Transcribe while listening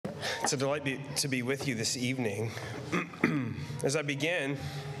It's a delight to be with you this evening. As I begin,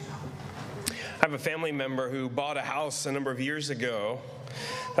 I have a family member who bought a house a number of years ago.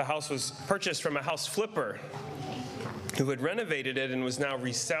 The house was purchased from a house flipper who had renovated it and was now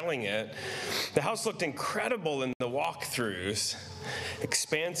reselling it. The house looked incredible in the walkthroughs.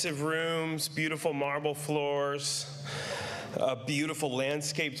 Expansive rooms, beautiful marble floors, a beautiful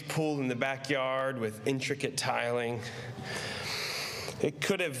landscaped pool in the backyard with intricate tiling. It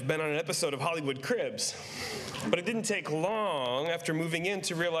could have been on an episode of Hollywood Cribs, but it didn't take long after moving in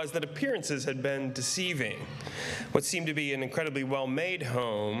to realize that appearances had been deceiving. What seemed to be an incredibly well-made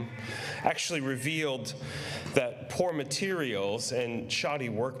home actually revealed that poor materials and shoddy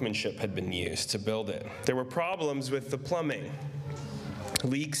workmanship had been used to build it. There were problems with the plumbing,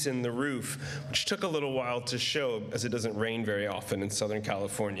 leaks in the roof, which took a little while to show as it doesn't rain very often in Southern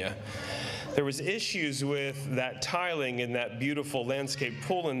California. There was issues with that tiling in that beautiful landscape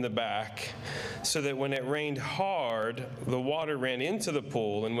pool in the back, so that when it rained hard, the water ran into the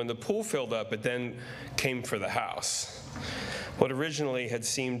pool, and when the pool filled up, it then came for the house. What originally had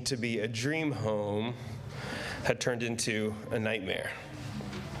seemed to be a dream home had turned into a nightmare.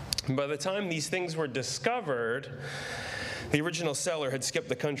 By the time these things were discovered, the original seller had skipped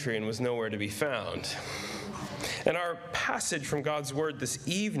the country and was nowhere to be found. In our passage from God's Word this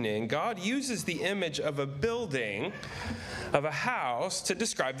evening, God uses the image of a building, of a house, to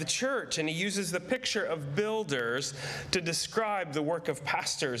describe the church. And he uses the picture of builders to describe the work of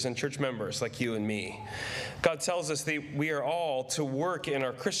pastors and church members like you and me. God tells us that we are all to work in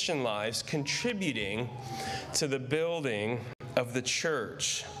our Christian lives, contributing to the building of the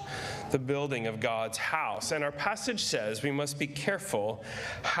church, the building of God's house. And our passage says we must be careful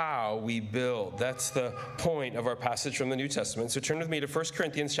how we build. That's the point of our passage from the New Testament. So turn with me to 1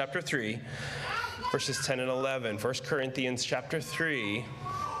 Corinthians chapter 3, verses 10 and 11. 1 Corinthians chapter 3,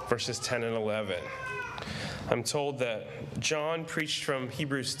 verses 10 and 11. I'm told that John preached from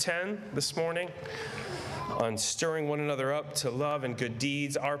Hebrews 10 this morning on stirring one another up to love and good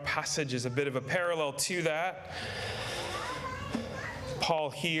deeds. Our passage is a bit of a parallel to that.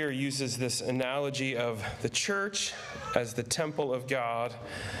 Paul here uses this analogy of the church as the temple of God,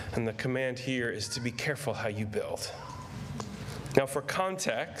 and the command here is to be careful how you build. Now, for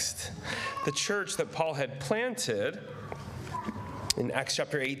context, the church that Paul had planted in Acts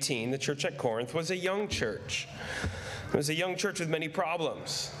chapter 18, the church at Corinth, was a young church. It was a young church with many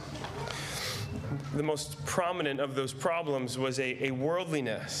problems. The most prominent of those problems was a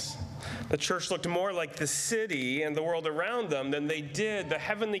worldliness. The church looked more like the city and the world around them than they did the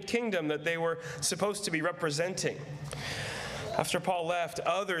heavenly kingdom that they were supposed to be representing. After Paul left,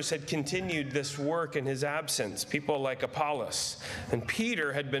 others had continued this work in his absence. People like Apollos and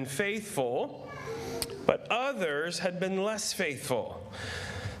Peter had been faithful, but others had been less faithful.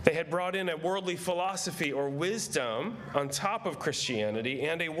 They had brought in a worldly philosophy or wisdom on top of Christianity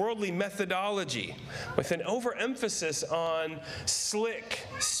and a worldly methodology with an overemphasis on slick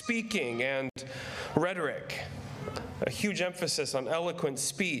speaking and rhetoric, a huge emphasis on eloquent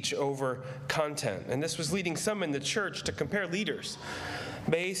speech over content. And this was leading some in the church to compare leaders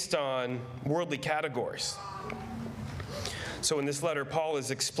based on worldly categories. So in this letter, Paul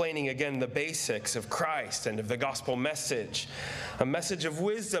is explaining again the basics of Christ and of the gospel message, a message of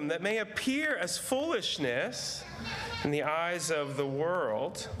wisdom that may appear as foolishness in the eyes of the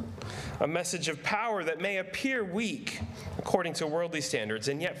world, a message of power that may appear weak according to worldly standards,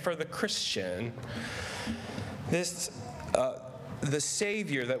 and yet for the Christian, the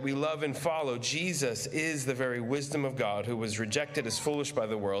Savior that we love and follow, Jesus, is the very wisdom of God who was rejected as foolish by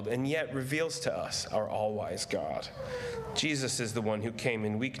the world and yet reveals to us our all-wise God. Jesus is the one who came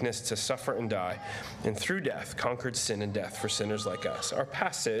in weakness to suffer and die, and through death conquered sin and death for sinners like us. Our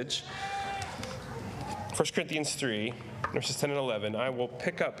passage, 1 Corinthians 3, verses 10 and 11, I will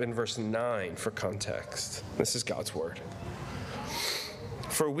pick up in verse 9 for context. This is God's word.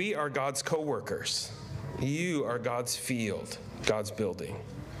 For we are God's co-workers. You are God's field, God's building.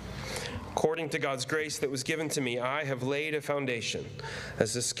 According to God's grace that was given to me, I have laid a foundation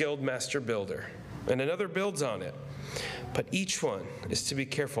as a skilled master builder, and another builds on it. But each one is to be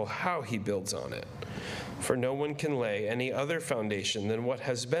careful how he builds on it. For no one can lay any other foundation than what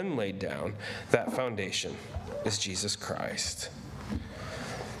has been laid down. That foundation is Jesus Christ.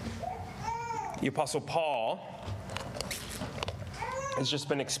 The Apostle Paul has just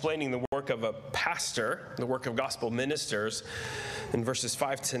been explaining the work of a pastor, the work of gospel ministers, in verses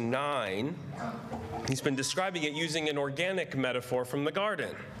 5 to 9. He's been describing it using an organic metaphor from the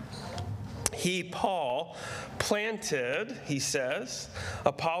garden. He, Paul, planted, he says,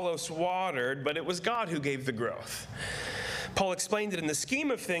 Apollos watered, but it was God who gave the growth. Paul explained that in the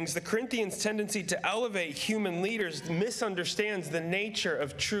scheme of things, the Corinthians' tendency to elevate human leaders misunderstands the nature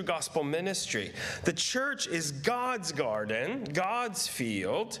of true gospel ministry. The church is God's garden, God's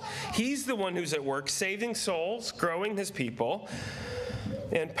field. He's the one who's at work saving souls, growing his people.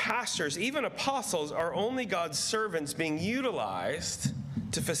 And pastors, even apostles, are only God's servants being utilized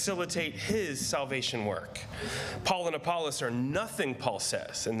to facilitate his salvation work. Paul and Apollos are nothing, Paul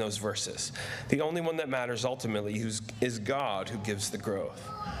says in those verses. The only one that matters ultimately is God who gives the growth.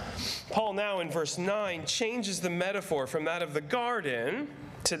 Paul now in verse 9 changes the metaphor from that of the garden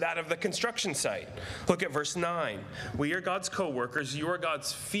to that of the construction site. Look at verse 9. We are God's co-workers. You are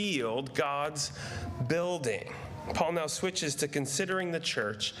God's field, God's building. Paul now switches to considering the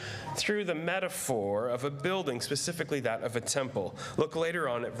church through the metaphor of a building, specifically that of a temple. Look later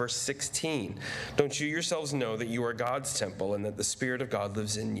on at verse 16. Don't you yourselves know that you are God's temple and that the Spirit of God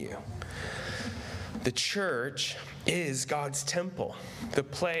lives in you? The church is God's temple, the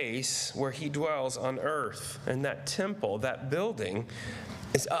place where he dwells on earth. And that temple, that building,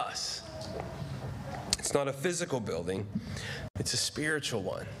 is us. It's not a physical building, it's a spiritual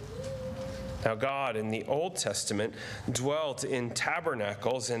one. Now, God in the Old Testament dwelt in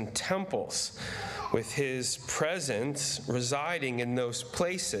tabernacles and temples, with his presence residing in those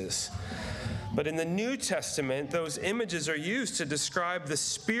places. But in the New Testament, those images are used to describe the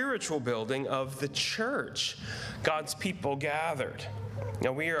spiritual building of the church, God's people gathered.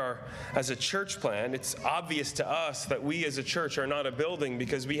 Now, we are, as a church plant, it's obvious to us that we as a church are not a building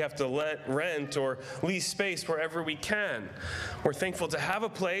because we have to rent or lease space wherever we can. We're thankful to have a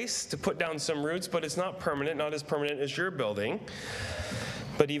place to put down some roots, but it's not permanent, not as permanent as your building.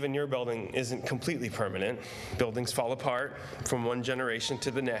 But even your building isn't completely permanent. Buildings fall apart from one generation to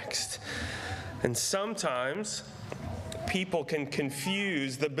the next. And sometimes people can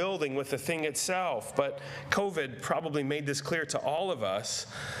confuse the building with the thing itself, but COVID probably made this clear to all of us.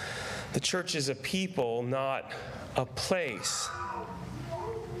 The church is a people, not a place.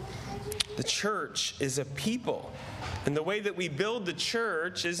 The church is a people. And the way that we build the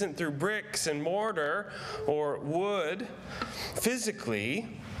church isn't through bricks and mortar or wood physically,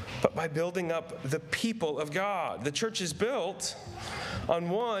 but by building up the people of God. The church is built on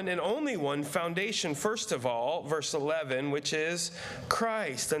one and only one foundation, first of all, verse 11, which is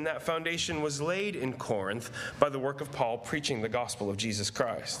Christ. And that foundation was laid in Corinth by the work of Paul preaching the gospel of Jesus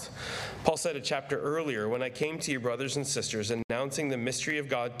Christ. Paul said a chapter earlier, when I came to you, brothers and sisters, announcing the mystery of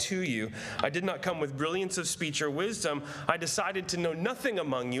God to you, I did not come with brilliance of speech or wisdom. I decided to know nothing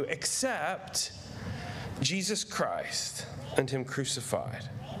among you except Jesus Christ and him crucified.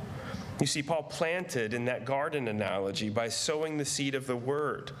 You see, Paul planted in that garden analogy by sowing the seed of the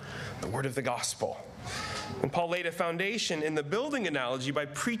word of the gospel. And Paul laid a foundation in the building analogy by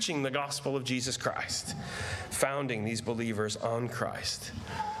preaching the gospel of Jesus Christ, founding these believers on Christ.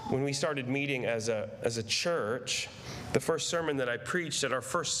 When we started meeting as a church, the first sermon that I preached at our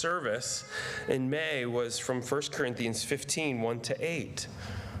first service in May was from 1 Corinthians 15, 1-8.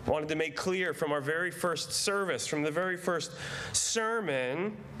 I wanted to make clear from our very first service, from the very first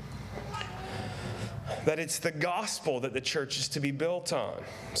sermon, that it's the gospel that the church is to be built on.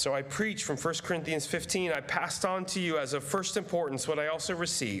 So I preached from 1 Corinthians 15. I passed on to you as of first importance what I also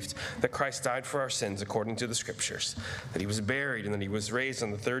received, that Christ died for our sins according to the Scriptures, that he was buried, and that he was raised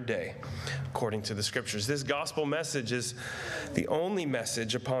on the third day according to the Scriptures. This gospel message is the only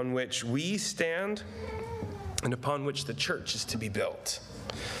message upon which we stand and upon which the church is to be built.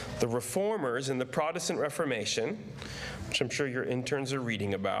 The reformers in the Protestant Reformation, which I'm sure your interns are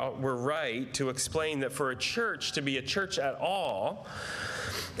reading about, were right to explain that for a church to be a church at all,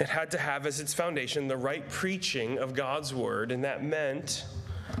 it had to have as its foundation the right preaching of God's word, and that meant,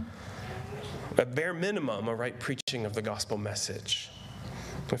 at bare minimum, a right preaching of the gospel message.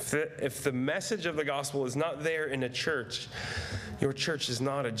 If the message of the gospel is not there in a church, your church is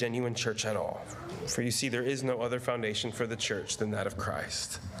not a genuine church at all. For you see, there is no other foundation for the church than that of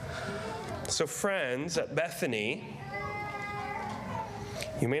Christ. So friends, at Bethany,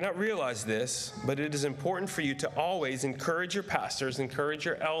 you may not realize this, but it is important for you to always encourage your pastors, encourage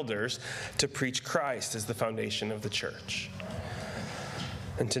your elders to preach Christ as the foundation of the church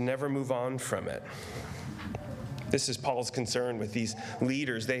and to never move on from it. This is Paul's concern with these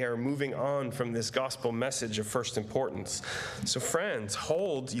leaders. They are moving on from this gospel message of first importance. So friends,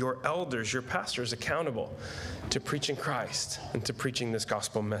 hold your elders, your pastors accountable to preaching Christ and to preaching this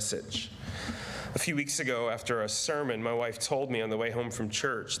gospel message. A few weeks ago, after a sermon, my wife told me on the way home from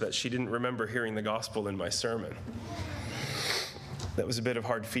church that she didn't remember hearing the gospel in my sermon. That was a bit of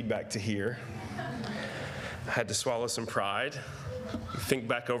hard feedback to hear. I had to swallow some pride, think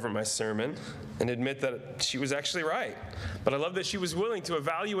back over my sermon, and admit that she was actually right. But I love that she was willing to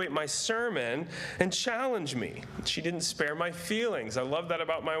evaluate my sermon and challenge me. She didn't spare my feelings. I love that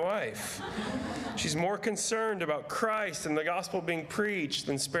about my wife. She's more concerned about Christ and the gospel being preached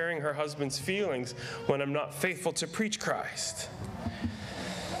than sparing her husband's feelings when I'm not faithful to preach Christ.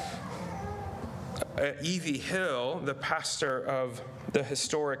 E.V. Hill, the pastor of the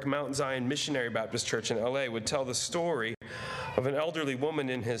historic Mount Zion Missionary Baptist Church in L.A., would tell the story of an elderly woman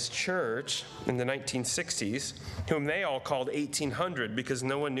in his church in the 1960s, whom they all called 1800 because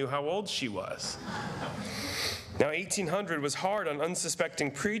no one knew how old she was. Now, 1800 was hard on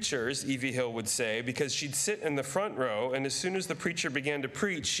unsuspecting preachers, E.V. Hill would say, because she'd sit in the front row, and as soon as the preacher began to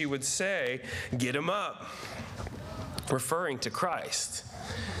preach, she would say, "Get him up," referring to Christ.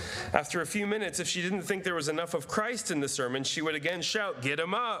 After a few minutes, if she didn't think there was enough of Christ in the sermon, she would again shout, "Get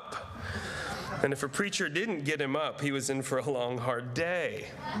him up." And if a preacher didn't get him up, he was in for a long, hard day.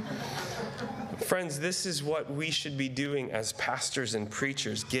 Friends, this is what we should be doing as pastors and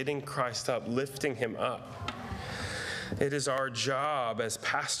preachers, getting Christ up, lifting him up. It is our job as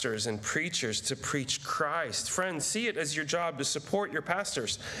pastors and preachers to preach Christ. Friends, see it as your job to support your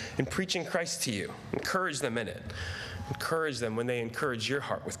pastors in preaching Christ to you. Encourage them in it. Encourage them when they encourage your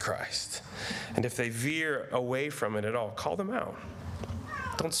heart with Christ. And if they veer away from it at all, call them out.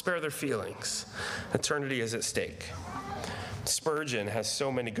 Don't spare their feelings. Eternity is at stake. Spurgeon has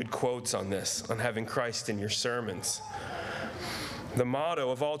so many good quotes on this, on having Christ in your sermons. The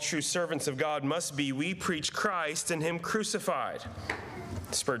motto of all true servants of God must be, "We preach Christ and him crucified."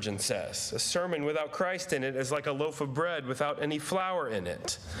 Spurgeon says, "A sermon without Christ in it is like a loaf of bread without any flour in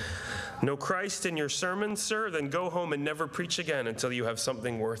it. No Christ in your sermon, sir? Then go home and never preach again until you have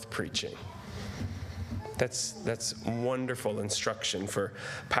something worth preaching." That's wonderful instruction for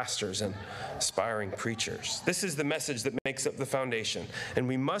pastors and aspiring preachers. This is the message that makes up the foundation, and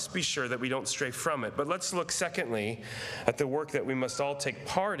we must be sure that we don't stray from it. But let's look, secondly, at the work that we must all take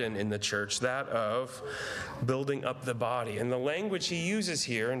part in the church, that of building up the body. And the language he uses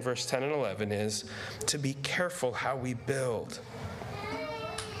here in verse 10 and 11 is to be careful how we build.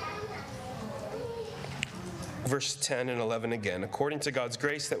 Verse 10 and 11 again. "According to God's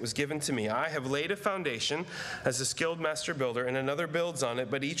grace that was given to me, I have laid a foundation as a skilled master builder, and another builds on it,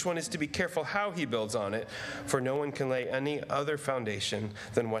 but each one is to be careful how he builds on it, for no one can lay any other foundation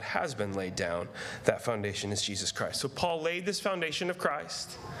than what has been laid down. That foundation is Jesus Christ." So Paul laid this foundation of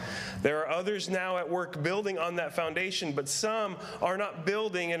Christ. There are others now at work building on that foundation, but some are not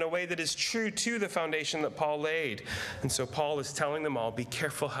building in a way that is true to the foundation that Paul laid. And so Paul is telling them all, be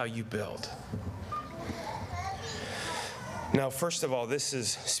careful how you build. Now, first of all, this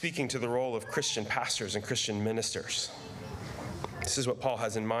is speaking to the role of Christian pastors and Christian ministers. This is what Paul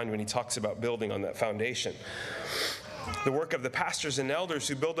has in mind when he talks about building on that foundation. The work of the pastors and elders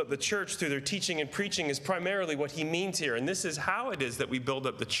who build up the church through their teaching and preaching is primarily what he means here. And this is how it is that we build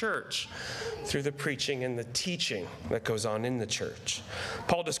up the church, through the preaching and the teaching that goes on in the church.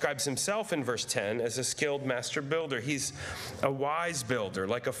 Paul describes himself in verse 10 as a skilled master builder. He's a wise builder,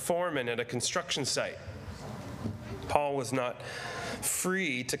 like a foreman at a construction site. Paul was not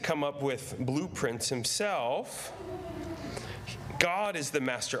free to come up with blueprints himself. God is the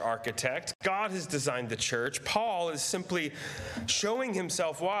master architect. God has designed the church. Paul is simply showing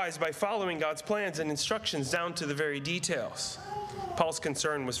himself wise by following God's plans and instructions down to the very details. Paul's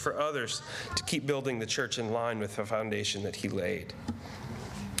concern was for others to keep building the church in line with the foundation that he laid.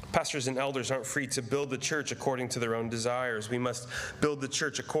 Pastors and elders aren't free to build the church according to their own desires. We must build the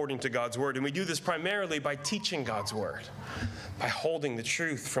church according to God's word. And we do this primarily by teaching God's word, by holding the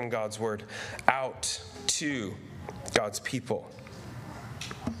truth from God's word out to God's people.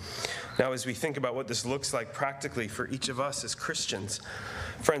 Now, as we think about what this looks like practically for each of us as Christians,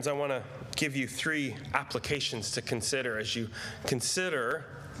 friends, I want to give you 3 applications to consider as you consider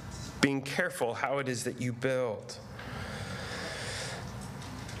being careful how it is that you build.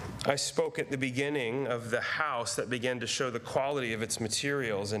 I spoke at the beginning of the house that began to show the quality of its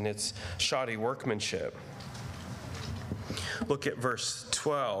materials and its shoddy workmanship. Look at verse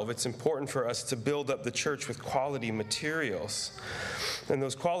 12. It's important for us to build up the church with quality materials. And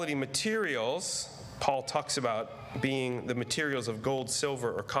those quality materials, Paul talks about being the materials of gold,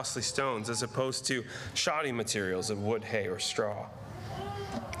 silver, or costly stones, as opposed to shoddy materials of wood, hay, or straw.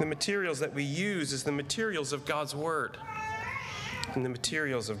 The materials that we use is the materials of God's word and the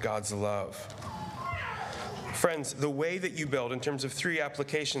materials of God's love. Friends, the way that you build in terms of 3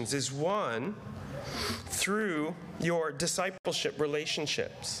 applications is 1, through your discipleship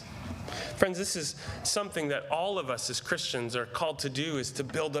relationships. Friends, this is something that all of us as Christians are called to do, is to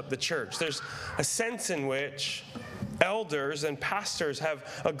build up the church. There's a sense in which elders and pastors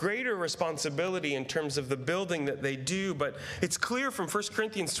have a greater responsibility in terms of the building that they do, but it's clear from 1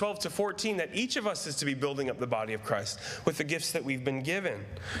 Corinthians 12 to 14 that each of us is to be building up the body of Christ with the gifts that we've been given.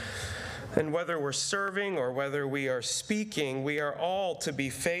 And whether we're serving or whether we are speaking, we are all to be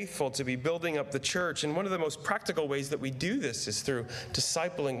faithful, to be building up the church. And one of the most practical ways that we do this is through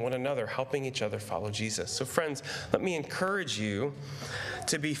discipling one another, helping each other follow Jesus. So friends, let me encourage you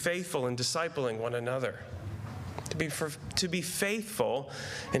to be faithful in discipling one another, to be faithful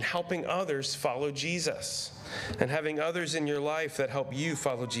in helping others follow Jesus and having others in your life that help you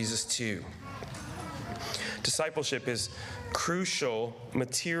follow Jesus too. Discipleship is crucial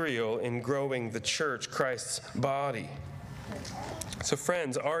material in growing the church, Christ's body. So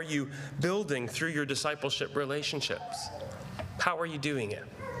friends, are you building through your discipleship relationships? How are you doing it?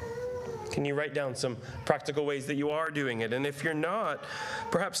 Can you write down some practical ways that you are doing it? And if you're not,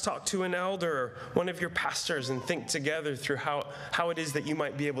 perhaps talk to an elder or one of your pastors and think together through how it is that you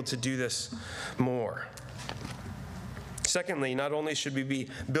might be able to do this more. Secondly, not only should we be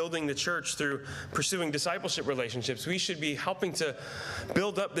building the church through pursuing discipleship relationships, we should be helping to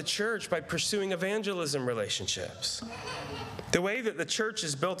build up the church by pursuing evangelism relationships. The way that the church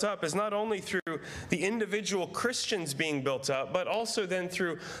is built up is not only through the individual Christians being built up, but also then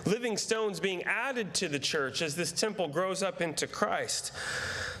through living stones being added to the church as this temple grows up into Christ.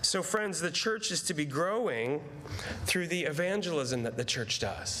 So friends, the church is to be growing through the evangelism that the church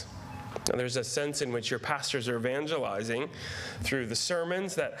does. Now, there's a sense in which your pastors are evangelizing through the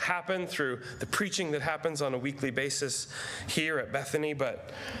sermons that happen, through the preaching that happens on a weekly basis here at Bethany,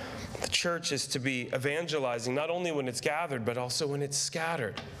 but the church is to be evangelizing not only when it's gathered, but also when it's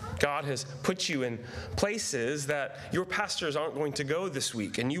scattered. God has put you in places that your pastors aren't going to go this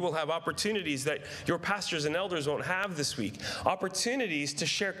week, and you will have opportunities that your pastors and elders won't have this week. Opportunities to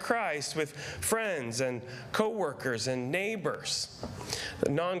share Christ with friends and co-workers and neighbors, the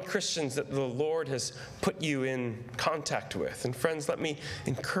non-Christians that the Lord has put you in contact with. And friends, let me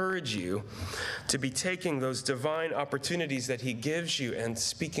encourage you to be taking those divine opportunities that He gives you and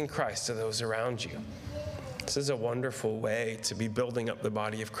speaking Christ to those around you. This is a wonderful way to be building up the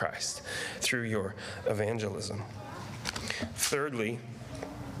body of Christ through your evangelism. Thirdly,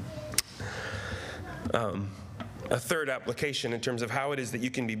 a third application in terms of how it is that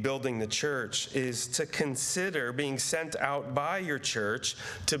you can be building the church is to consider being sent out by your church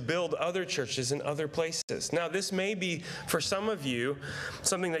to build other churches in other places. Now, this may be, for some of you,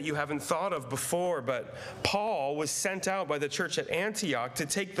 something that you haven't thought of before, but Paul was sent out by the church at Antioch to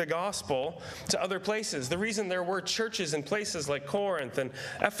take the gospel to other places. The reason there were churches in places like Corinth and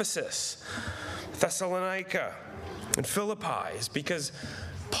Ephesus, Thessalonica, and Philippi is because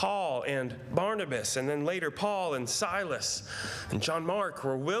Paul and Barnabas, and then later Paul and Silas and John Mark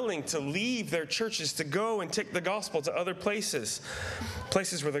were willing to leave their churches to go and take the gospel to other places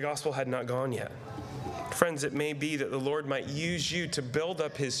where the gospel had not gone yet. Friends, it may be that the Lord might use you to build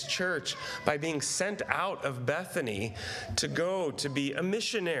up His church by being sent out of Bethany to go to be a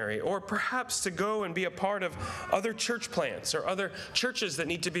missionary, or perhaps to go and be a part of other church plants or other churches that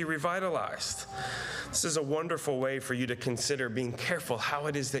need to be revitalized. This is a wonderful way for you to consider being careful how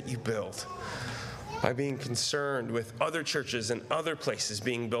it is that you build, by being concerned with other churches and other places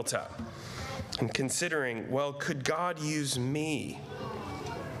being built up, and considering, well, could God use me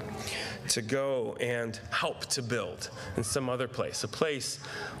to go and help to build in some other place, a place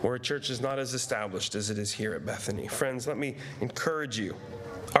where a church is not as established as it is here at Bethany. Friends, let me encourage you.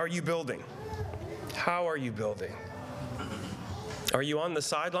 Are you building? How are you building? Are you on the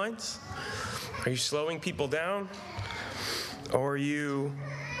sidelines? Are you slowing people down? Or are you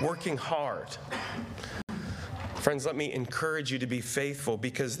working hard? Friends, let me encourage you to be faithful,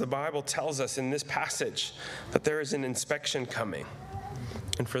 because the Bible tells us in this passage that there is an inspection coming.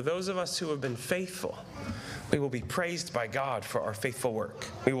 And for those of us who have been faithful, we will be praised by God for our faithful work.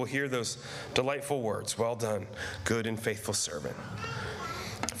 We will hear those delightful words, "Well done, good and faithful servant."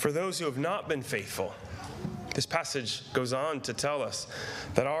 For those who have not been faithful, this passage goes on to tell us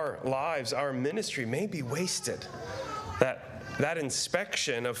that our lives, our ministry may be wasted, that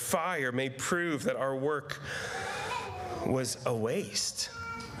inspection of fire may prove that our work was a waste.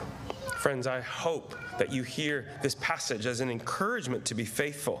 Friends, I hope that you hear this passage as an encouragement to be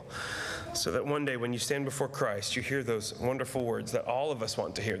faithful, so that one day when you stand before Christ, you hear those wonderful words that all of us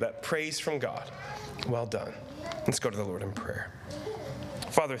want to hear, that praise from God. Well done. Let's go to the Lord in prayer.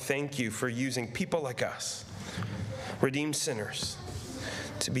 Father, thank you for using people like us, redeemed sinners,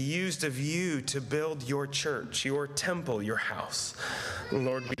 to be used of you to build your church, your temple, your house. And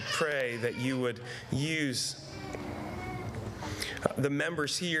Lord, we pray that you would use the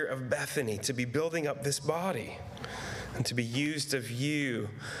members here of Bethany to be building up this body, and to be used of you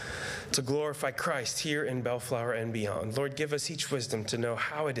to glorify Christ here in Bellflower and beyond. Lord, give us each wisdom to know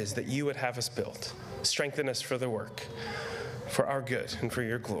how it is that you would have us built. Strengthen us for the work, for our good and for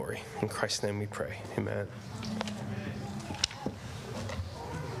your glory. In Christ's name we pray. Amen.